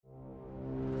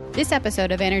This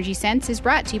episode of Energy Sense is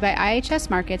brought to you by IHS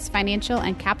Markit's Financial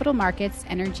and Capital Markets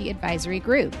Energy Advisory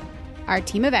Group. Our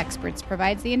team of experts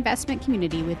provides the investment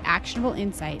community with actionable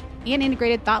insight and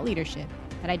integrated thought leadership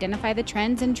that identify the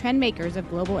trends and trend makers of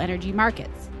global energy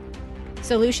markets.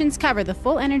 Solutions cover the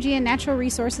full energy and natural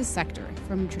resources sector,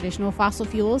 from traditional fossil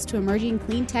fuels to emerging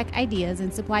clean tech ideas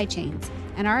and supply chains,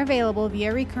 and are available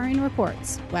via recurring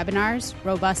reports, webinars,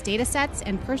 robust data sets,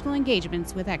 and personal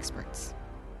engagements with experts.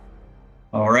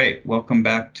 All right, welcome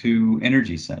back to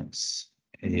Energy Sense,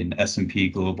 an S&P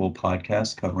Global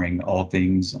podcast covering all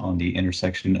things on the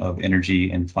intersection of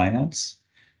energy and finance.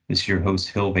 This is your host,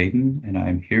 Hill Vaden, and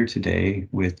I'm here today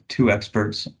with two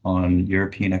experts on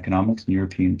European economics and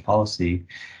European policy,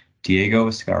 Diego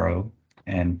Escaro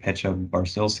and Pecha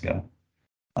Barcelska,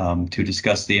 to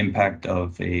discuss the impact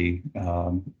of a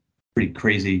pretty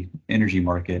crazy energy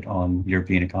market on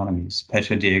European economies.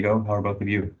 Pecha, Diego, how are both of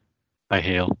you? Hi,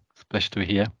 Hill. Pleasure to be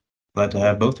here. Glad to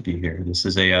have both of you here. This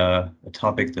is a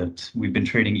topic that we've been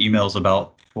trading emails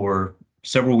about for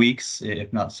several weeks,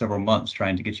 if not several months,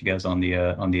 trying to get you guys on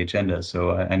the agenda.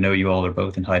 So I know you all are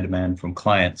both in high demand from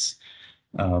clients,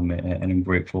 and I'm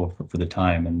grateful for the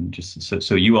time. And just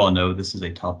so you all know, this is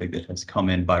a topic that has come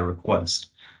in by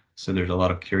request. So there's a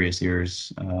lot of curious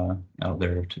ears out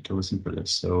there to listen for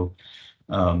this. So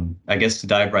I guess to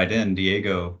dive right in,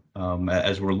 Diego,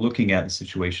 as we're looking at the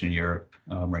situation in Europe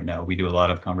right now, we do a lot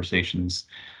of conversations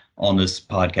on this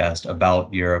podcast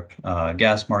about Europe,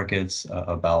 gas markets,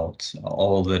 about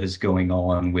all that is going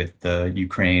on with the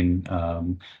Ukraine,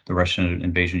 the Russian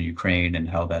invasion of Ukraine, and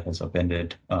how that has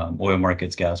upended oil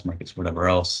markets, gas markets, whatever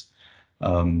else.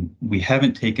 We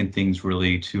haven't taken things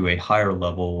really to a higher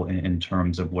level in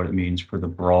terms of what it means for the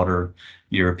broader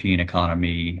European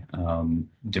economy,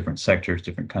 different sectors,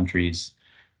 different countries,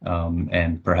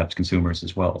 and perhaps consumers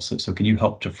as well. So can you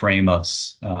help to frame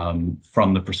us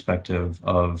from the perspective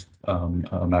of a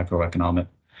macroeconomic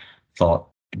thought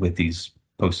with these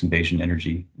post-invasion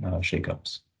energy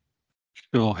shakeups?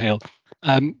 Sure, Hill.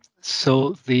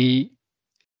 So the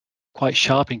quite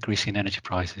sharp increase in energy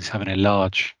prices having a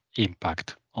large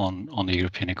impact on the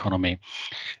European economy.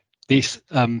 This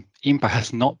impact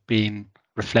has not been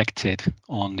reflected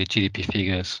on the GDP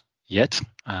figures yet.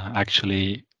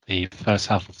 Actually, the first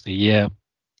half of the year,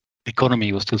 the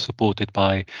economy was still supported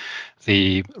by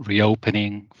the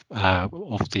reopening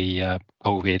of the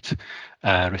COVID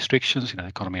restrictions. The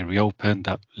economy reopened,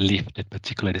 that lifted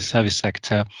particularly the service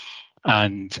sector.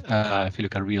 And if you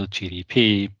look at real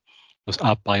GDP, it was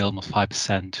up by almost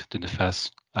 5% in the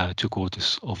first 2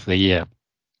 quarters of the year.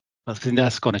 I think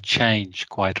that's going to change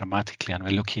quite dramatically, and we're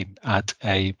looking at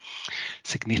a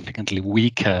significantly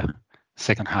weaker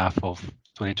second half of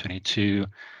 2022,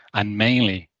 and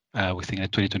mainly we think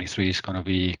that 2023 is going to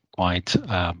be quite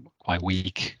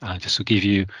weak. Just to give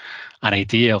you an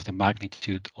idea of the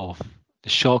magnitude of the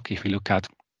shock, if you look at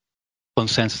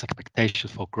consensus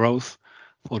expectations for growth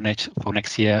for next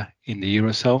year in the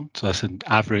Eurozone, so that's an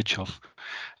average of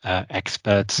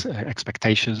experts'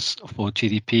 expectations for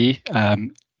GDP.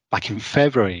 Back in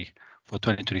February for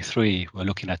 2023, we're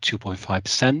looking at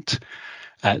 2.5%.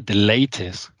 The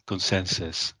latest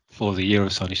consensus for the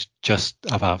Eurozone is just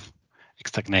above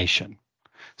stagnation.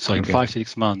 So in 5 to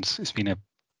 6 months, it's been a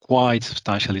quite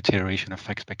substantial deterioration of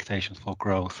expectations for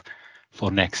growth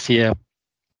for next year.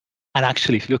 And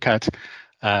actually, if you look at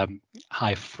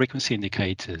high frequency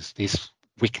indicators, this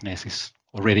weakness is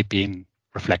already being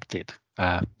reflected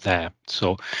there.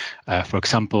 So, for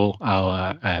example,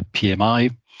 our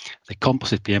PMI, the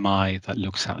composite PMI that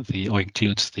looks at or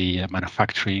includes the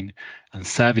manufacturing and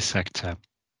service sector,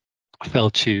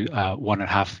 fell to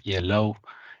 1.5-year low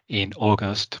in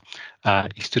August.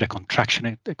 It stood a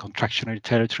contractionary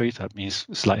territory. That means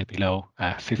slightly below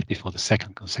 50 for the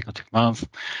second consecutive month.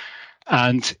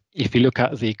 And if you look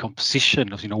at the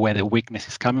composition of where the weakness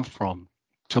is coming from,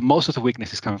 so most of the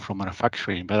weakness is coming from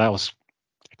manufacturing, but that was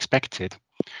expected.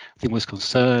 I think what's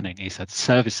concerning is that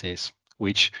services,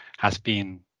 which has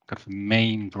been kind of the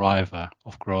main driver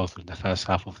of growth in the first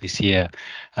half of this year,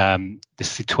 the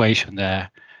situation there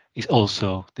is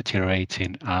also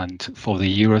deteriorating. And for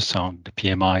the Eurozone, the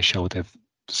PMI showed a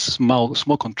small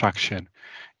contraction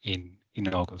in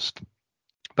August.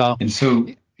 But, and so,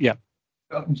 yeah,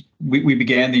 we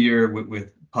began the year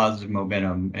with positive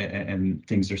momentum, and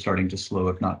things are starting to slow,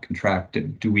 if not contract.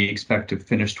 Do we expect to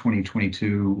finish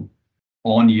 2022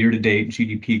 on year-to-date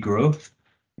GDP growth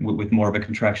with more of a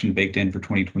contraction baked in for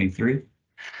 2023?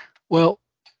 Well,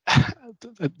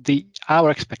 our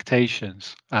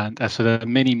expectations, and so there are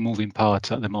many moving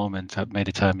parts at the moment that may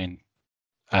determine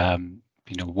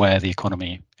where the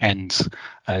economy ends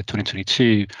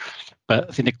 2022. But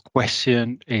I think the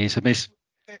question is, I mean, it's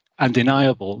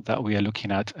undeniable that we are looking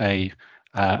at a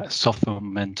soft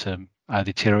momentum,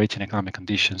 deteriorating economic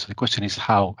conditions. So the question is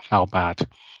how bad?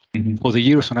 Mm-hmm. For the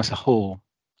Eurozone as a whole,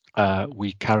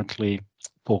 we currently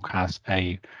forecast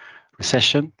a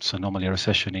recession. So normally a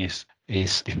recession is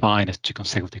defined as 2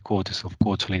 consecutive quarters of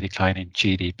quarterly decline in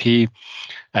GDP.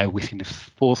 Within the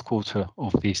fourth quarter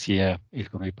of this year, it's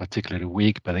going to be particularly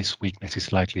weak, but this weakness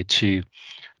is likely to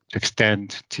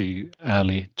extend to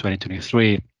early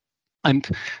 2023. And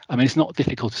I mean, it's not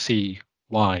difficult to see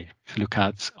why. If you look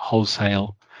at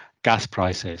wholesale gas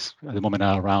prices, at the moment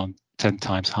are around 10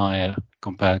 times higher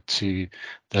compared to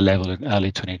the level in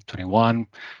early 2021.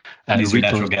 These are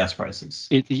natural gas prices.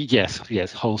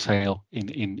 Yes, wholesale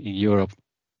in Europe.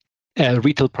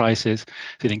 Retail prices,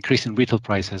 the increase in retail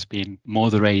price has been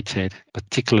moderated,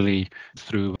 particularly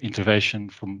through intervention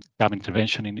from government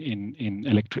intervention in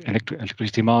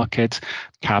electricity markets,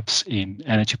 caps in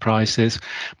energy prices.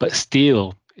 But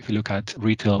still, if you look at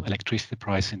retail electricity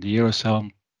price in the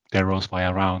Eurozone, they rose by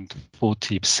around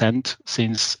 40%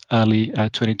 since early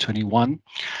 2021.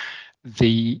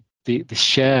 The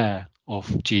share of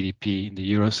GDP in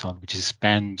the Eurozone, which is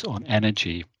spent on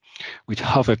energy, which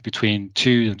hovered between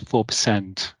 2 and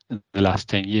 4% in the last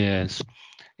 10 years,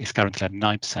 is currently at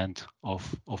 9%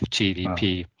 of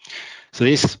GDP. Wow. So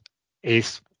this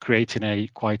is creating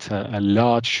quite a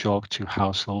large shock to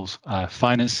households'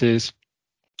 finances.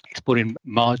 It's putting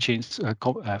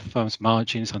firms'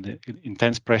 margins under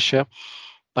intense pressure,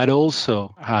 but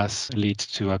also has led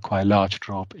to a quite large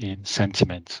drop in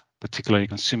sentiment, particularly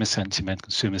consumer sentiment.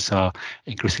 Consumers are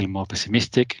increasingly more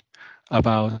pessimistic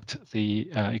about the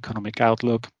economic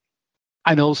outlook,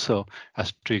 and also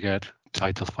has triggered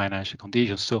tighter financial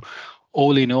conditions. So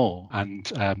all in all, and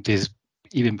this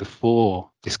even before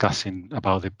discussing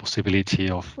about the possibility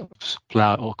of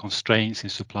supply or constraints in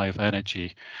supply of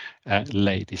energy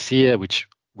late this year, which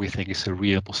we think is a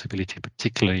real possibility,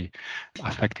 particularly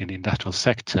affecting the industrial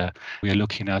sector, we are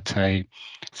looking at a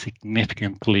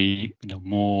significantly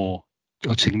more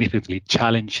or significantly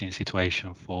challenging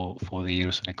situation for the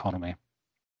Eurozone economy.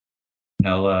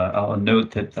 Now, I'll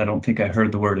note that I don't think I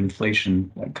heard the word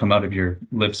inflation come out of your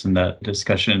lips in that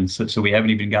discussion. So we haven't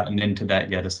even gotten into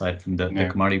that yet, aside from the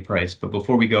commodity price. But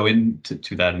before we go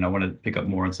into that, and I want to pick up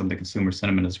more on some of the consumer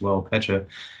sentiment as well, Petra,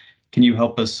 can you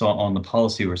help us on the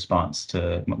policy response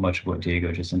to much of what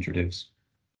Diego just introduced?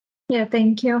 Yeah,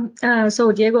 thank you.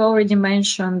 So Diego already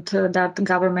mentioned that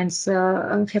governments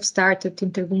have started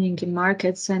intervening in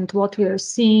markets, and what we are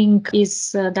seeing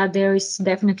is that there is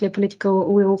definitely a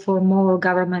political will for more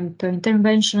government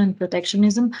intervention and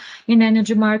protectionism in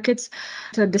energy markets.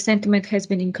 The sentiment has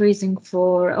been increasing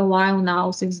for a while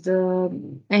now, since the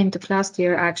end of last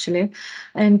year, actually,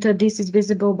 and this is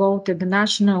visible both at the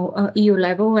national EU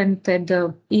level and at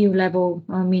the EU level,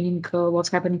 meaning what's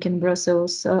happening in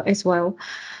Brussels as well.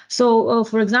 So,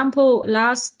 for example,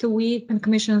 last week, the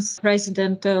Commission's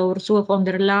President Ursula von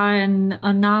der Leyen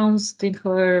announced in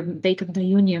her State of the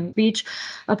Union speech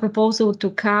a proposal to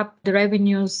cap the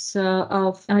revenues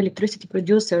of electricity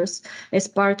producers as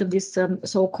part of this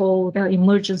so-called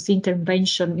emergency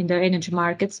intervention in the energy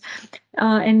markets,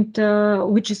 and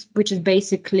which is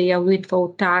basically a windfall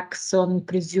tax on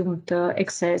presumed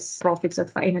excess profits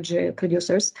of energy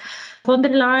producers. Von der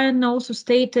Leyen also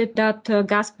stated that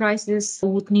gas prices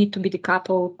would need to be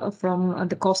decoupled from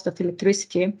the cost of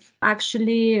electricity.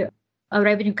 Actually, a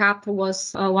revenue cap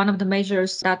was one of the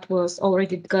measures that was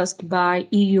already discussed by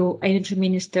EU energy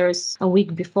ministers a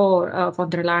week before von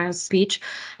der Leyen's speech,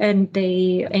 and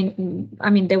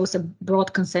there was a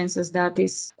broad consensus that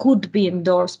this could be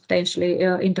endorsed potentially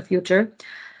in the future.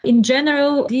 In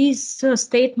general, this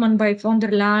statement by von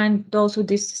der Leyen, also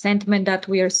this sentiment that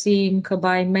we are seeing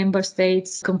by member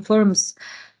states, confirms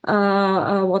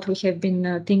what we have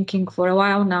been thinking for a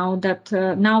while now, that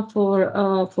now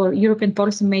for European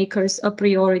policymakers, a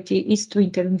priority is to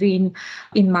intervene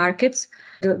in markets.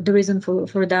 The reason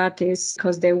for that is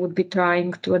because they would be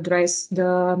trying to address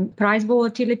the price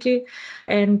volatility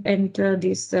and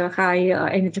these high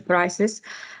energy prices.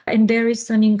 And there is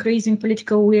an increasing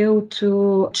political will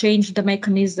to change the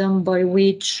mechanism by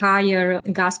which higher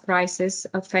gas prices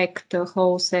affect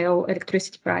wholesale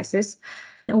electricity prices.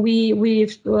 We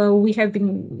have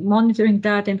been monitoring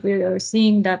that, and we are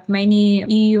seeing that many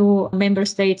EU member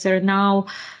states are now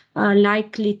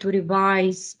likely to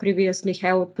revise previously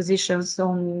held positions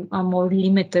on a more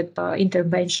limited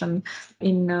intervention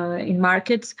in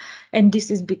markets, and this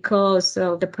is because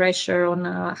of the pressure on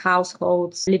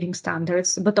households' living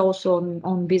standards, but also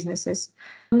on businesses.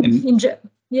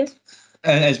 Yes.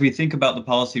 As we think about the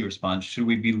policy response, should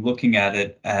we be looking at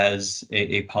it as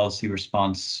a policy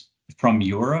response from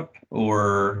Europe,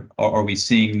 or are we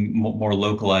seeing more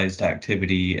localized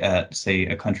activity at, say,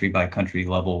 a country by country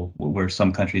level where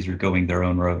some countries are going their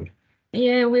own road?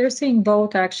 Yeah, we are seeing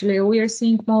both actually. We are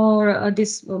seeing more of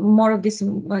this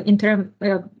the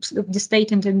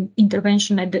state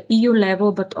intervention at the EU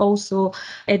level, but also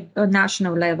at a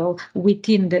national level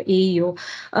within the EU.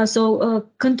 So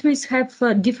countries have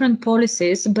different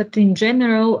policies, but in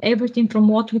general, everything from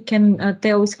what we can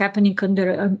tell is happening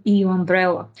under an EU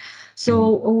umbrella.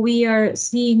 So we are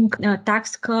seeing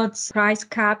tax cuts, price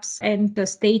caps, and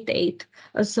state aid.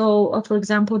 So, for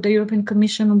example, the European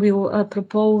Commission will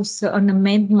propose an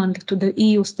amendment to the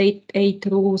EU state aid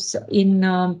rules in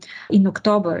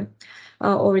October.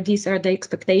 Or these are the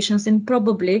expectations, and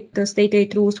probably the state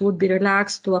aid rules would be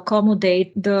relaxed to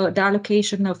accommodate the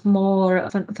allocation of more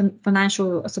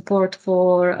financial support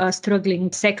for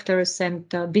struggling sectors and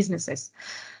businesses.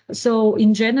 So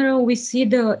in general, we see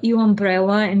the EU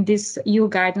umbrella and this EU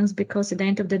guidance because at the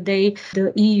end of the day,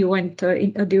 the EU and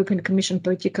the European Commission,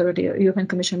 particularly the European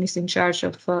Commission, is in charge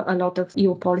of a lot of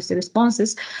EU policy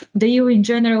responses. The EU in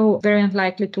general, very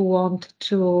unlikely to want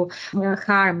to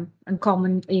harm a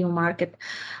common EU market.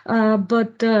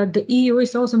 But the EU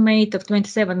is also made of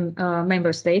 27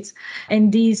 member states,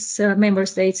 and these member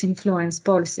states influence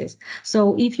policies.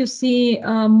 So if you see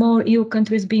more EU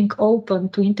countries being open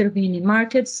to intervene in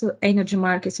markets, energy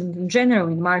markets and in general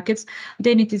in markets,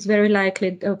 then it is very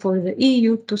likely for the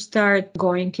EU to start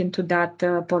going into that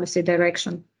policy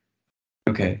direction.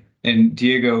 Okay. And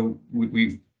Diego,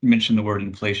 we mentioned the word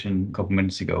inflation a couple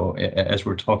minutes ago as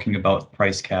we're talking about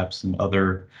price caps and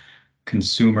other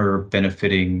consumer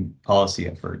benefiting policy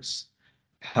efforts.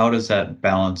 How does that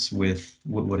balance with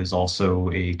what is also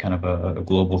a kind of a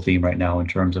global theme right now in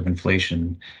terms of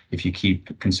inflation? If you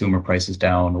keep consumer prices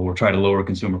down or try to lower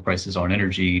consumer prices on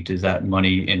energy, does that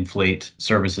money inflate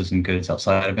services and goods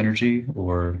outside of energy,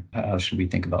 or how should we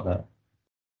think about that?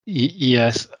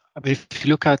 Yes, if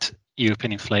you look at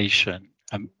European inflation,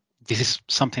 this is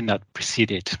something that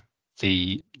preceded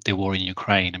the war in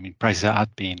Ukraine. I mean, prices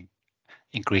had been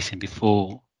increasing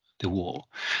before the war,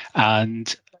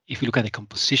 and if you look at the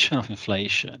composition of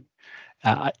inflation,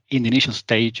 in the initial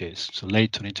stages, so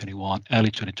late 2021,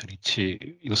 early 2022,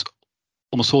 it was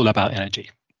almost all about energy.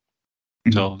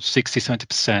 Mm-hmm. So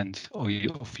 60-70%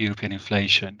 of European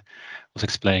inflation was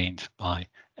explained by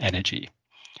energy.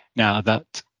 Now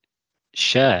that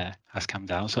share has come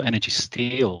down, so energy is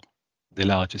still the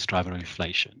largest driver of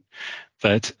inflation,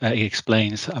 but it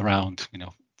explains around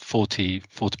 40%,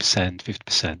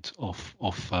 50% of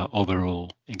overall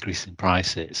increase in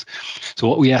prices. So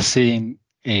what we are seeing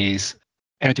is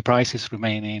energy prices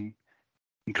remaining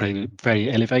incredibly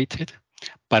very elevated,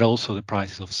 but also the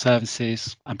prices of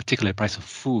services and particularly the price of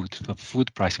food, the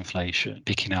food price inflation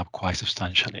picking up quite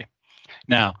substantially.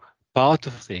 Now, part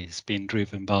of this being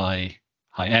driven by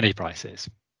high energy prices.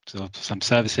 So some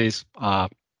services are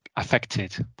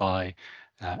affected by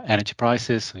energy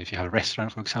prices. So if you have a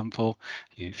restaurant, for example,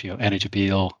 if your energy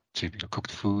bill to cooked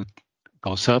food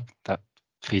goes up, that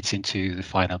feeds into the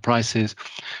final prices.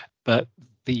 But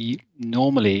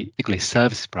normally, particularly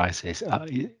service prices,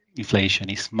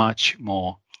 inflation is much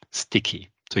more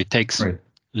sticky. So it takes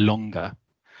longer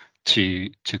to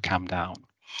come down.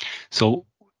 So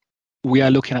we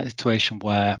are looking at a situation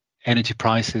where energy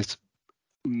prices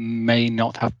may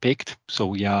not have peaked. So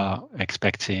we are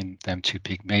expecting them to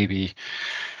peak maybe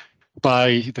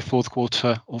by the fourth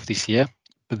quarter of this year.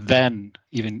 But then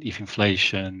even if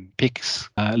inflation peaks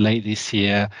late this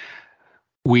year,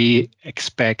 we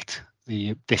expect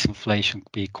the disinflation to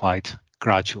be quite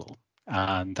gradual.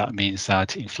 And that means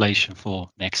that inflation for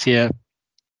next year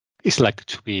is likely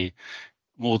to be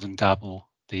more than double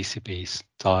the ECB's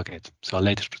target. So our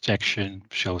latest projection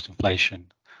shows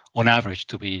inflation on average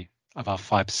to be about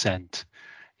 5%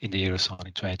 in the Eurozone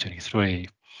in 2023.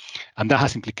 And that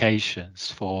has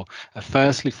implications for,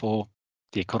 firstly, for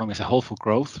the economy as a whole, for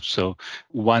growth. So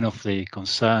one of the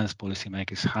concerns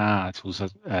policymakers had was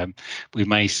that we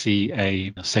may see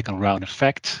a second round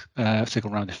effects,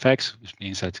 which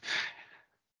means that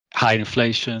high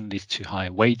inflation leads to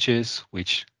higher wages,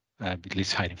 which leads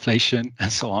to high inflation,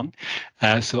 and so on.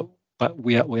 But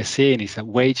we're seeing is that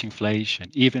wage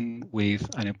inflation, even with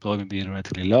unemployment being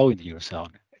relatively low in the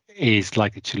Eurozone, is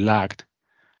likely to lag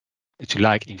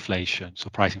inflation, so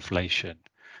price inflation,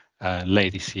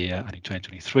 late this year and in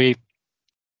 2023,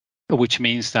 which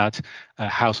means that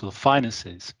household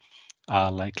finances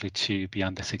are likely to be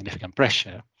under significant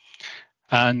pressure.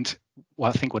 And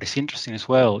I think what is interesting as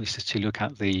well is to look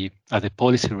at the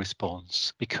policy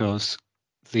response, because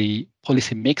the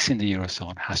policy mix in the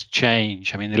Eurozone has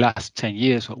changed. I mean, the last 10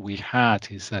 years, what we had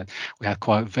is that we had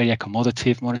quite very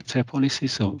accommodative monetary policy.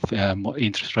 So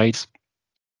interest rates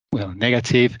were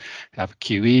negative, we have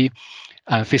QE.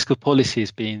 Fiscal policy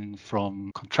has been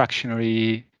from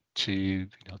contractionary to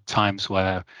times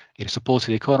where it supports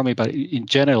the economy, but in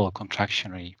general,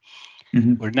 contractionary.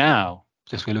 We're now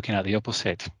we're looking at the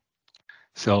opposite.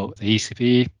 So the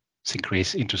ECB has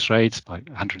increased interest rates by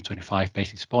 125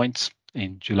 basis points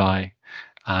in July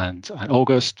and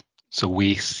August. So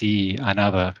we see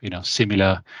another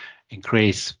similar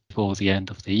increase for the end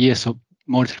of the year. So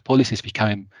monetary policy is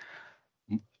becoming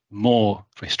more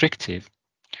restrictive,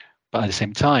 but at the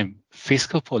same time,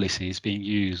 fiscal policy is being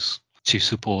used to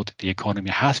support the economy,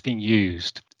 has been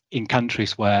used in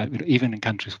countries where, even in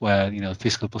countries where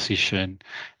fiscal position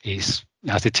has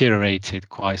deteriorated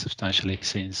quite substantially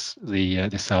since the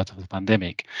start of the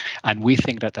pandemic, and we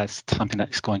think that that's something that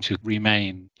is going to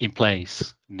remain in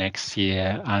place next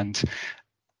year. And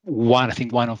one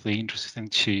of the interesting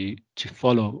things to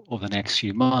follow over the next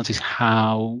few months is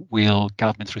how will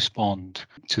governments respond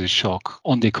to the shock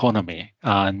on the economy.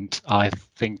 And I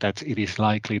think that it is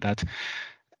likely that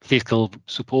fiscal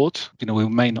support, we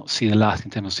may not see the last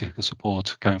in terms of fiscal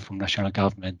support coming from national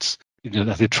governments,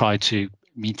 as they try to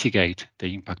mitigate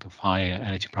the impact of higher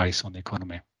energy prices on the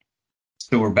economy.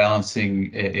 So we're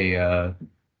balancing an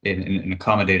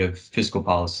accommodative fiscal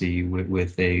policy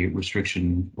with a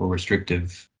restriction or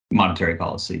restrictive monetary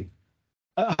policy.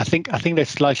 I think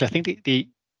that's likely. I think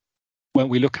when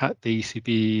we look at the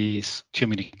ECB's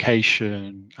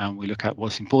communication and we look at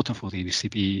what's important for the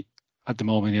ECB at the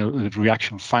moment, the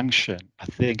reaction function, I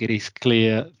think it is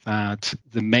clear that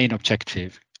the main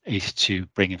objective is to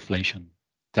bring inflation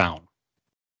down.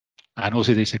 And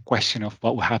also there's a question of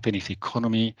what will happen if the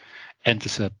economy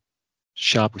enters a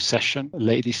sharp recession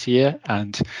late this year.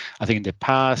 And I think in the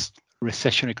past,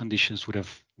 recessionary conditions would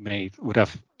have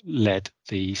led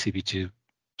the ECB to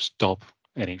stop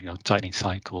any tightening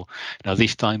cycle. Now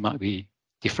this time might be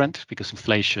different because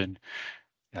inflation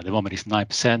at the moment is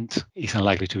 9%. It's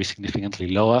unlikely to be significantly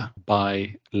lower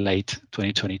by late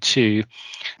 2022.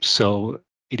 So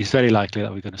it is very likely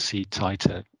that we're going to see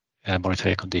tighter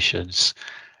monetary conditions.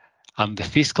 On the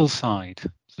fiscal side,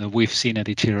 we've seen a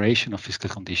deterioration of fiscal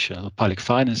conditions of public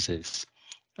finances.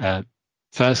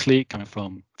 Firstly, coming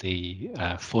from the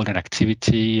falling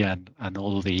activity and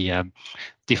all the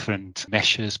different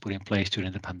measures put in place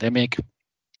during the pandemic.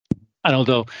 And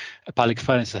although public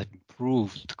finances have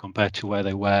improved compared to where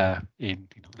they were in,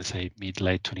 let's say,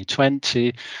 mid-late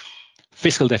 2020,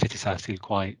 fiscal deficits are still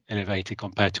quite elevated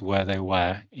compared to where they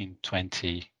were in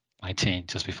 2019,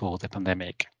 just before the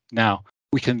pandemic. Now,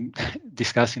 we can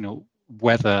discuss,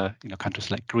 whether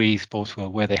countries like Greece,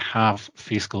 Portugal, where they have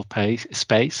fiscal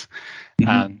space,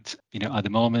 and at the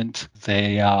moment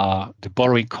the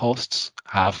borrowing costs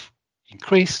have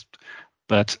increased,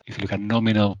 but if you look at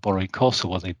nominal borrowing costs,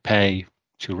 or what they pay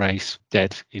to raise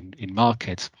debt in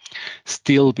markets,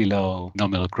 still below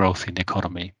nominal growth in the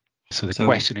economy. So the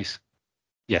question is,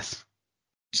 yes.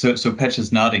 So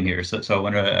Petra's nodding here. So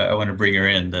I want to bring her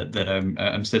in. That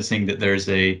I'm sensing that there's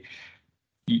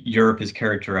Europe is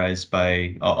characterized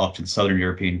by often Southern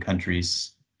European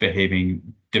countries behaving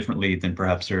differently than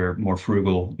perhaps their more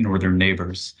frugal northern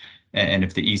neighbors. And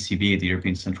if the ECB, the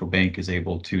European Central Bank, is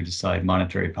able to decide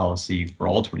monetary policy for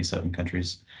all 27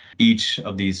 countries, each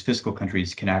of these fiscal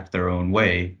countries can act their own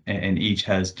way, and each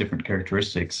has different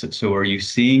characteristics. So are you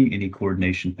seeing any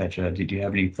coordination, Petra? Do you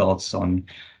have any thoughts on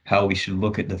how we should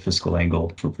look at the fiscal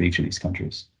angle for each of these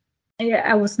countries? Yeah,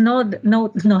 I was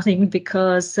nodding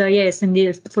because, yes,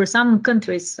 indeed, for some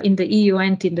countries in the EU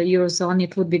and in the Eurozone,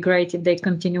 it would be great if they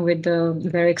continue with the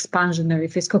very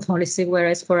expansionary fiscal policy,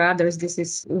 whereas for others, this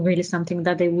is really something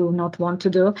that they will not want to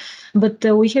do. But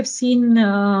we have seen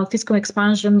fiscal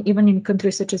expansion even in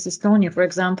countries such as Estonia, for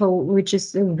example, which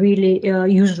is really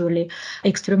usually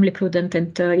extremely prudent,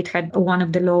 and it had one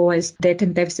of the lowest debt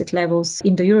and deficit levels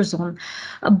in the Eurozone.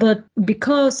 But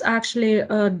because actually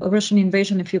Russian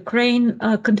invasion of Ukraine,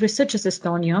 countries such as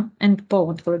Estonia and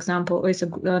Poland, for example, is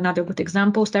another good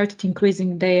example, started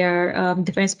increasing their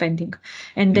defense spending.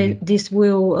 And this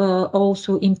will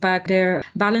also impact their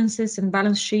balances and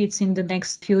balance sheets in the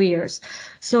next few years.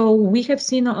 So we have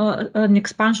seen an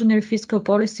expansionary fiscal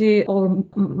policy or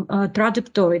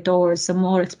trajectory towards a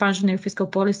more expansionary fiscal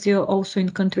policy also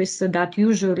in countries that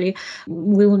usually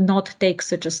will not take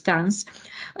such a stance.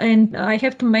 And I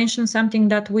have to mention something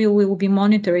that we will be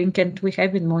monitoring, and we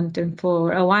have been monitoring monitoring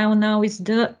for a while now is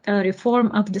the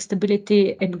reform of the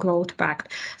Stability and Growth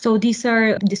Pact. So this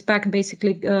pact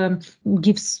basically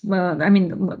gives,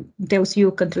 tells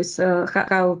EU countries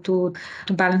how to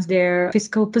balance their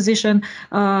fiscal position.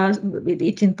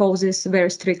 It imposes very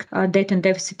strict debt and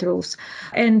deficit rules.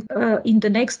 And in the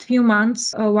next few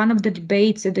months, one of the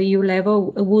debates at the EU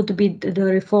level would be the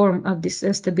reform of this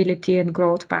Stability and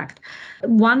Growth Pact.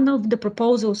 One of the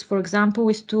proposals, for example,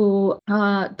 is to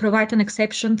provide an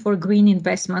exception for green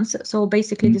investments. So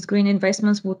basically, these green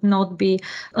investments would not be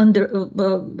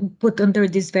put under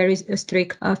these very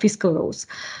strict fiscal rules.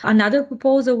 Another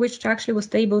proposal, which actually was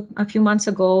tabled a few months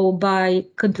ago by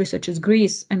countries such as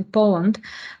Greece and Poland,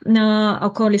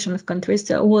 a coalition of countries,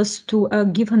 was to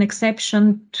give an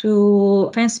exception to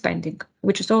defense spending,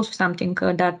 which is also something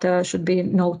that should be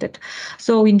noted.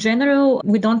 So in general,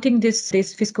 we don't think these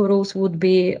fiscal rules would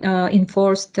be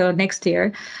enforced next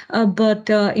year. But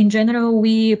in general,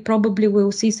 we probably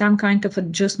will see some kind of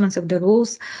adjustments of the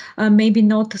rules, maybe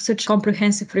not such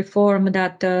comprehensive reform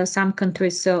that some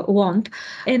countries want.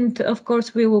 And of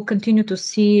course, we will continue to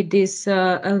see this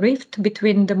rift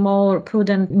between the more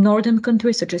prudent northern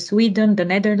countries, such as Sweden, the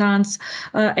Netherlands,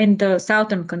 and the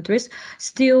southern countries.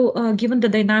 Still, given the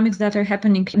dynamics that are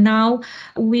happening now,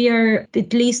 we are,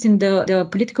 at least in the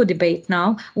political debate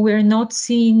now, we're not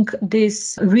seeing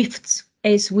these rifts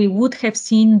as we would have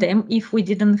seen them if we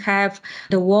didn't have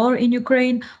the war in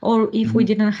Ukraine or if we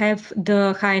didn't have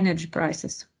the high energy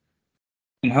prices.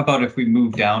 And how about if we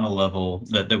move down a level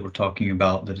that we're talking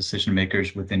about, the decision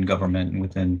makers within government and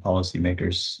within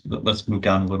policymakers? Let's move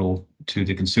down a little to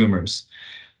the consumers.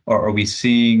 Are we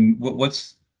seeing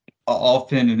what's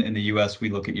often in the US, we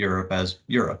look at Europe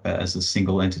as a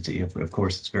single entity. Of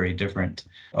course, it's very different.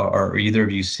 Are either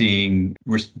of you seeing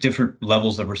different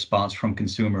levels of response from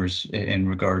consumers in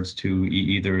regards to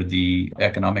either the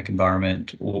economic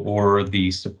environment or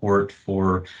the support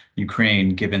for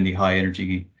Ukraine, given the high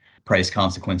energy price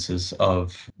consequences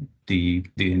of the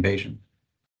invasion?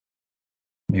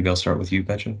 Maybe I'll start with you,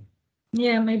 Petra.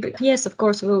 Yeah, maybe. Yes, of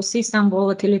course, we'll see some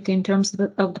volatility in terms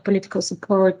of the political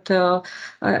support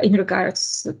in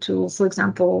regards to, for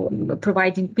example,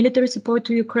 providing military support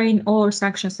to Ukraine or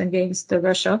sanctions against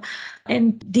Russia.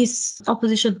 And this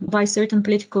opposition by certain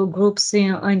political groups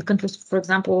in countries, for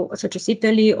example, such as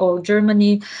Italy or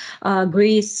Germany,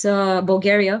 Greece,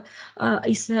 Bulgaria,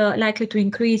 is likely to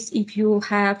increase if you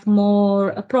have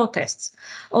more protests.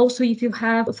 Also, if you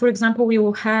have, for example, we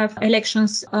will have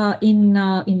elections in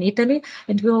Italy,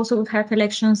 and we also have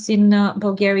elections in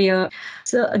Bulgaria.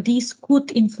 So these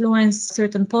could influence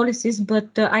certain policies, but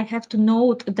I have to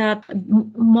note that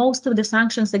most of the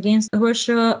sanctions against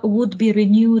Russia would be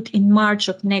renewed in March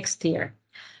of next year.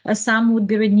 Some would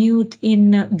be renewed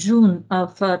in June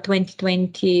of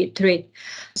 2023.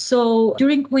 So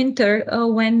during winter,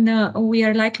 when we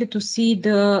are likely to see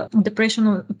the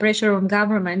pressure on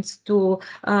governments to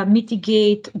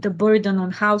mitigate the burden on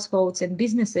households and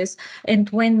businesses, and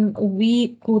when we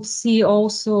could see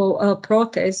also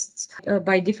protests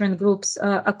by different groups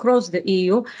across the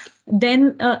EU,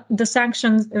 then the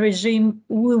sanctions regime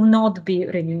will not be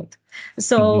renewed.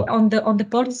 So on the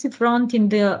policy front, in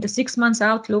the 6 months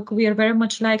outlook, we are very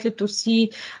much likely to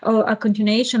see a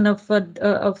continuation of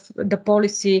the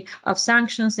policy of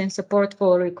sanctions and support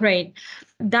for Ukraine.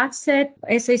 That said,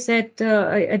 as I said,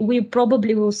 we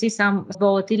probably will see some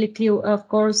volatility. Of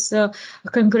course,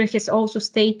 Congress has also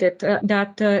stated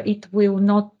that it will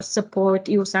not support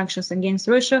EU sanctions against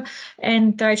Russia.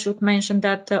 And I should mention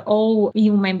that all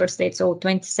EU member states, all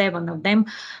 27 of them,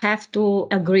 have to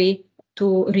agree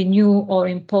to renew or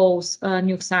impose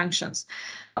new sanctions.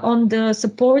 On the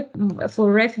support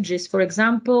for refugees, for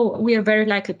example, we are very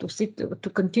likely to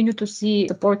continue to see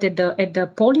support at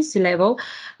the policy level.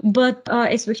 But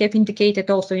as we have indicated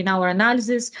also in our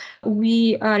analysis,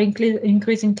 we are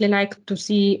increasingly likely to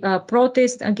see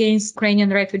protests against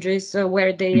Ukrainian refugees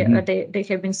where they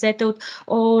have been settled,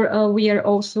 or we are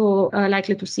also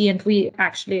likely to see, and we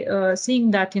actually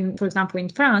seeing that for example, in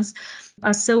France,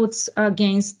 assaults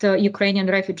against Ukrainian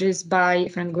refugees by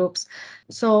different groups.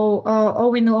 So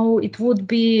all in all, it would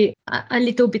be a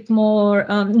little bit more,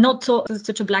 not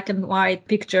such a black and white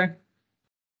picture.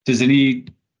 Does any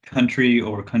country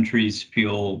or countries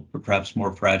feel perhaps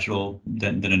more fragile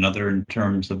than another in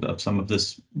terms of some of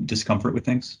this discomfort with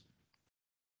things?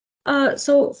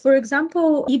 So, for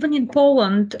example, even in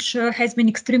Poland, which has been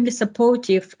extremely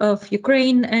supportive of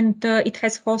Ukraine, and it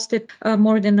has hosted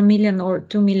more than 1 million or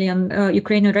 2 million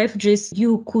Ukrainian refugees,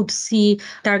 you could see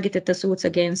targeted assaults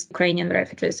against Ukrainian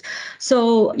refugees.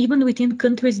 So, even within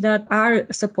countries that are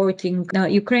supporting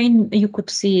Ukraine, you could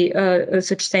see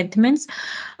such sentiments.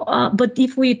 But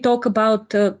if we talk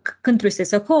about countries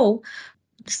as a whole,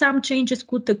 some changes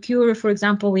could occur. For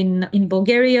example, in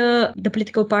Bulgaria, the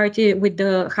political party with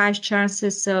the highest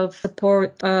chances of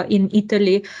support in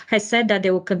Italy has said that they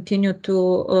will continue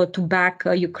to back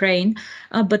Ukraine,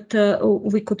 but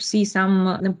we could see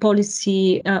some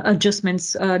policy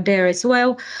adjustments there as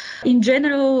well. In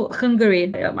general,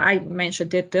 Hungary, I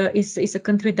mentioned it, is a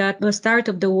country that the start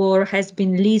of the war has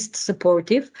been least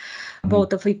supportive,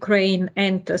 both of Ukraine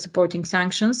and supporting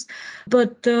sanctions.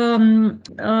 But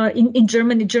in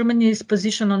Germany's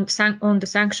position on the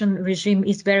sanction regime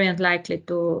is very unlikely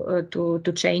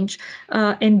to change,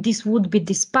 and this would be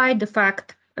despite the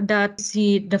fact that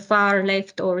the far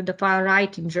left or the far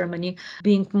right in Germany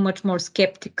being much more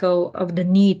skeptical of the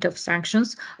need of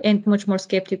sanctions and much more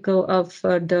skeptical of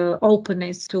the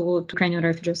openness to Ukrainian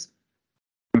refugees.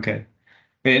 Okay.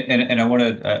 And I want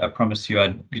to, I promised you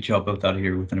I'd get you all both out of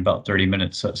here within about 30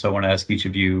 minutes. So I want to ask each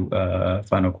of you a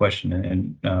final question,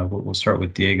 and we'll start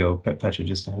with Diego. Petra,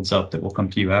 just a heads up that we'll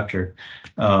come to you after.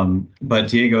 But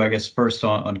Diego, I guess first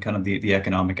on kind of the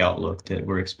economic outlook, that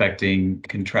we're expecting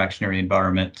contractionary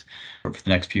environment for the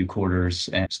next few quarters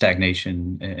and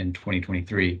stagnation in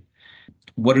 2023.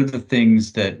 What are the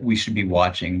things that we should be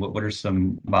watching? What are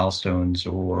some milestones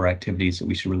or activities that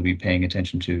we should really be paying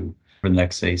attention to for the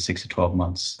next, say, 6 to 12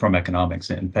 months from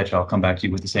economics? And Petra, I'll come back to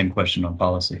you with the same question on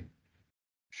policy.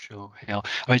 Sure. Yeah.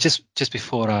 I mean, just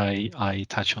before I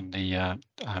touch on the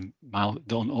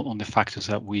on the factors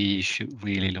that we should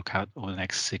really look at over the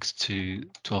next 6 to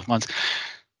 12 months.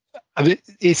 I mean,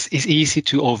 it's easy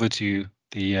to overdo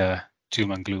the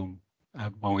doom and gloom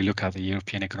when we look at the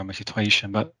European economic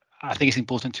situation, but I think it's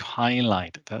important to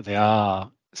highlight that there are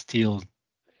still,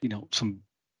 some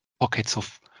pockets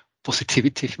of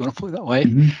positivity, if you want to put it that way.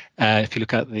 Mm-hmm. If you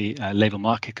look at the labour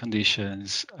market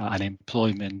conditions,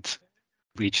 unemployment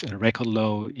reached a record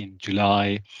low in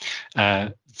July.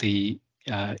 The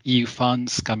EU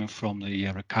funds coming from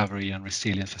the Recovery and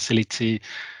Resilience Facility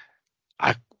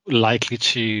are likely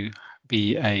to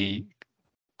be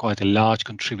quite a large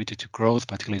contributor to growth,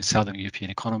 particularly in southern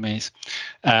European economies.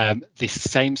 The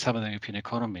same southern European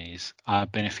economies are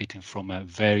benefiting from a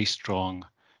very strong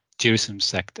tourism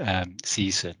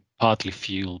season, partly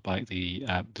fueled by the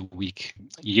weak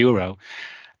euro.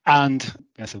 And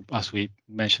as we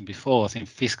mentioned before, I think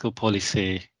fiscal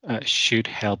policy should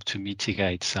help to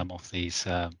mitigate some of the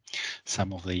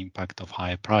impact of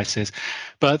higher prices,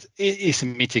 but it is a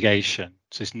mitigation,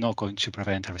 so it's not going to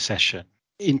prevent a recession.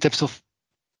 In terms of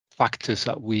factors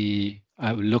that we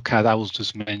look at, I will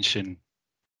just mention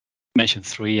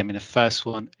three. I mean, the first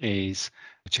one is,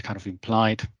 which I kind of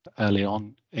implied early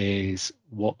on, is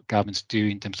what governments do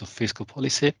in terms of fiscal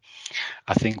policy.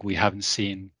 I think we haven't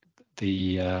seen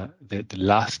the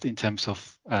last in terms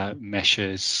of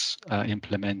measures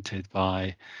implemented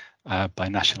by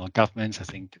national governments. I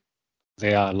think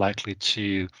they are likely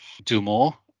to do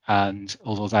more, and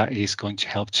although that is going to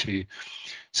help to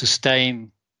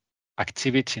sustain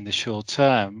activity in the short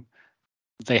term,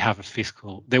 they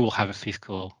will have a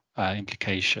fiscal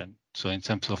implication. So in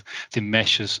terms of the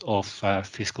measures of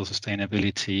fiscal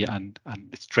sustainability and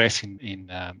stress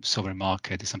in sovereign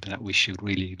market is something that we should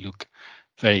really look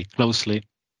very closely.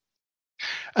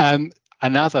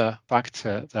 Another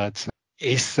factor that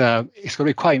is going to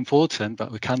be quite important,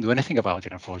 but we can't do anything about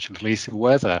it, unfortunately, is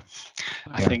weather.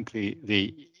 Yeah. I think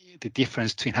the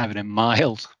difference between having a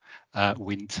mild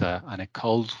winter and a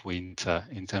cold winter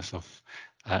in terms of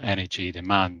energy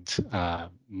demand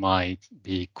might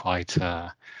be quite,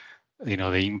 the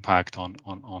impact on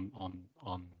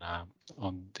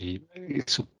the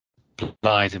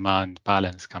supply demand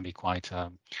balance can be quite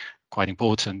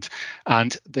important.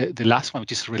 And the last one,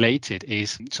 which is related,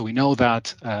 is so we know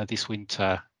that this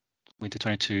winter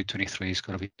 22-23 is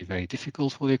going to be very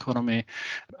difficult for the economy.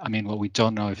 I mean, what we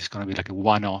don't know if it's going to be like a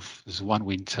one-off, this one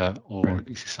winter, or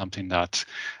is it something that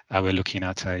we're looking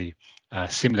at a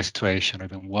similar situation or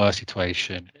even worse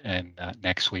situation in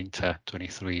next winter,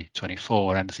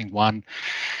 23-24. And I think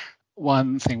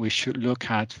one thing we should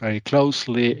look at very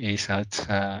closely is at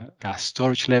gas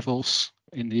storage levels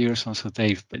in the Eurozone. So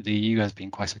the EU has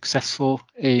been quite successful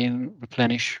in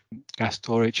replenish gas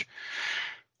storage.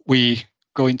 We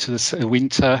go into the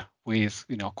winter with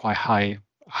quite high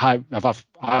above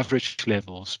average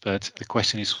levels, but the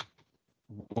question is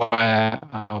where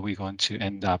are we going to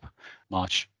end up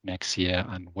March next year,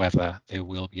 and whether they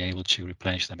will be able to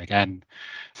replenish them again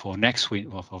for next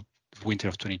winter, or for winter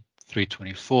of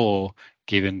 23-24,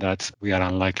 given that we are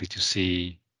unlikely to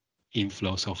see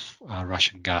inflows of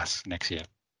Russian gas next year.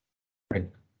 Right.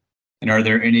 And are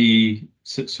there any,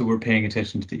 so we're paying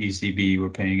attention to the ECB, we're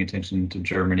paying attention to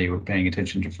Germany, we're paying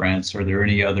attention to France. Are there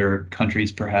any other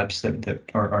countries perhaps that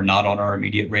are not on our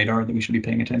immediate radar that we should be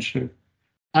paying attention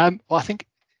to? Well, I think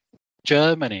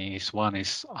Germany is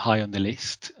high on the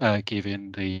list,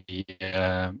 given the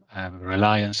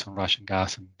reliance on Russian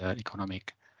gas and the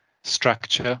economic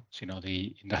structure. So,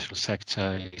 the industrial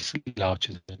sector is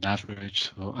larger than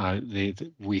average. So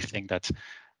we think that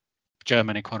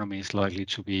German economy is likely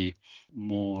to be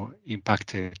more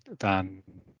impacted than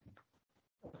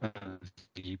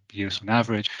the years on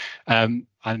average. And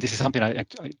this is something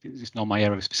it's not my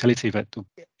area of specialty, but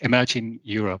emerging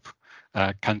Europe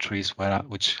countries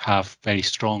which have very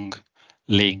strong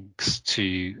links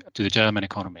to the German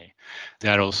economy, they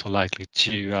are also likely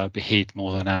to be hit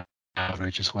more than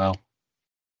average as well.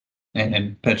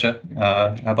 And Pecha,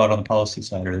 how about on the policy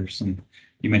side? Are there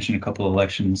you mentioned a couple of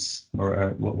elections,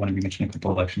 or one of you mentioned a couple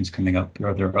of elections coming up.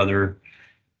 Are there other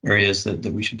areas that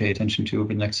we should pay attention to over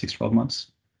the next 6-12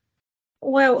 months?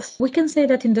 Well, we can say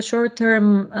that in the short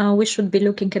term, we should be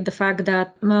looking at the fact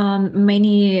that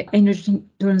many energy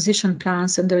transition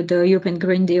plans under the European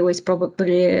Green Deal is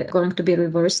probably going to be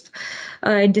reversed.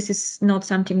 And this is not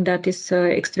something that is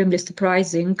extremely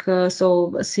surprising.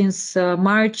 So since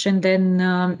March, and then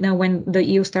when the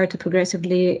EU started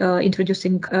progressively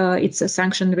introducing its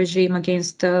sanction regime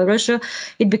against Russia,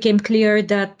 it became clear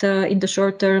that in the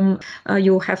short term,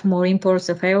 you have more imports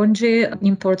of LNG,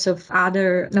 imports of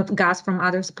gas from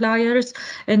other suppliers,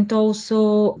 and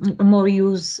also more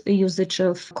usage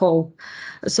of coal.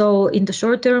 So in the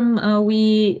short term,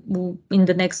 in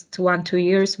the next 1-2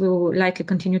 years, we will likely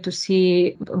continue to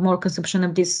see more consumption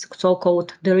of these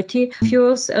so-called dirty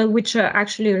fuels, which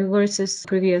actually reverses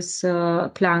previous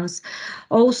plans.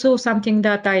 Also, something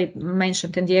that I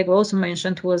mentioned and Diego also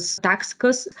mentioned was tax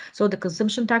cuts. So the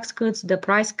consumption tax cuts, the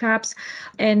price caps,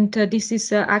 and this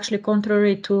is actually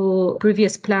contrary to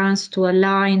previous plans to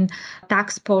align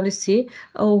tax policy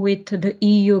with the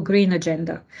EU green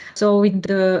agenda. So in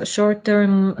the short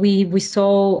term, we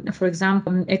saw, for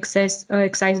example, excise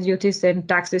duties and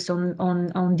taxes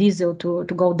on diesel to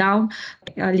go down,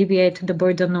 alleviate the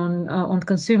burden on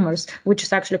consumers, which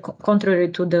is actually contrary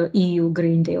to the EU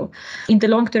Green Deal. In the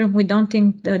long term, we don't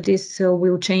think that this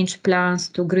will change plans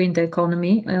to green the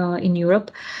economy in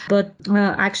Europe, but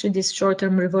actually this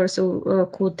short-term reversal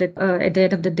could, at the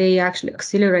end of the day, actually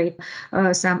accelerate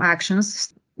some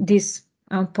actions. These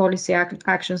policy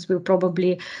actions will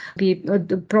probably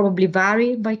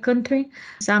vary by country.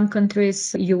 Some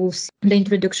countries use the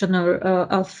introduction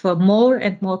of more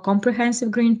and more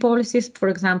comprehensive green policies, for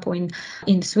example, in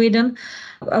Sweden,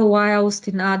 whilst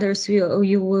in others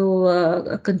you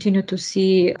will continue to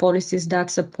see policies that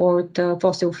support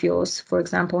fossil fuels, for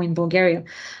example, in Bulgaria.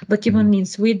 But even in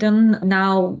Sweden,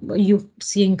 now you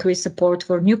see increased support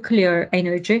for nuclear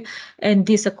energy, and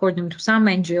this, according to some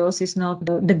NGOs, is not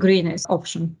the greenest option.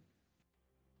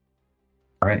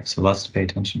 All right, so lots to pay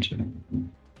attention to.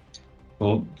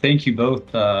 Well, thank you both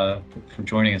for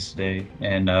joining us today.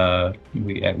 And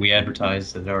we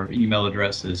advertise that our email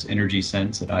address is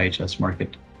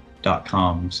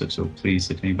energysense@ihsmarket.com. So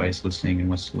please, if anybody's listening and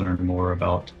wants to learn more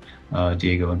about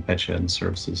Diego and Pecha and the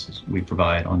services we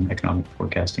provide on economic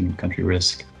forecasting and country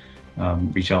risk,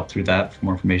 reach out through that for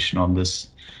more information on this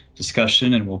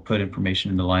discussion, and we'll put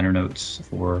information in the liner notes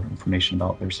for information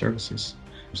about their services.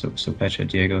 So Pecha,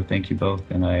 Diego, thank you both,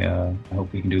 and I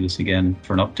hope we can do this again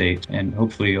for an update, and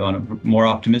hopefully on a more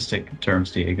optimistic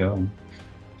terms, Diego.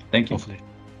 Thank you. Hopefully.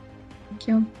 Thank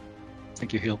you.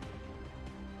 Thank you, Hill.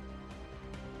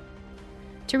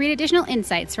 To read additional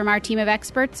insights from our team of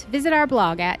experts, visit our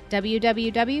blog at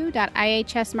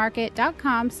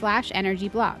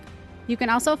www.ihsmarket.com/energyblog. You can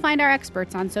also find our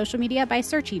experts on social media by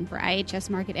searching for IHS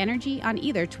Markit Energy on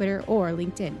either Twitter or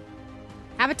LinkedIn.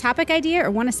 Have a topic idea or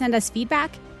want to send us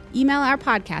feedback? Email our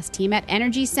podcast team at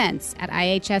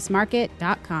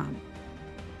energysense@ihsmarkit.com.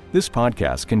 This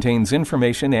podcast contains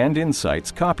information and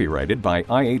insights copyrighted by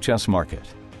IHS Markit.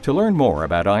 To learn more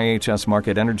about IHS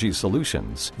Markit Energy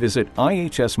Solutions, visit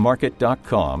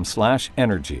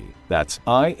ihsmarkit.com/energy. That's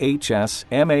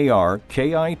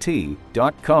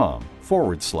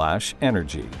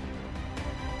ihsmarkit.com/energy.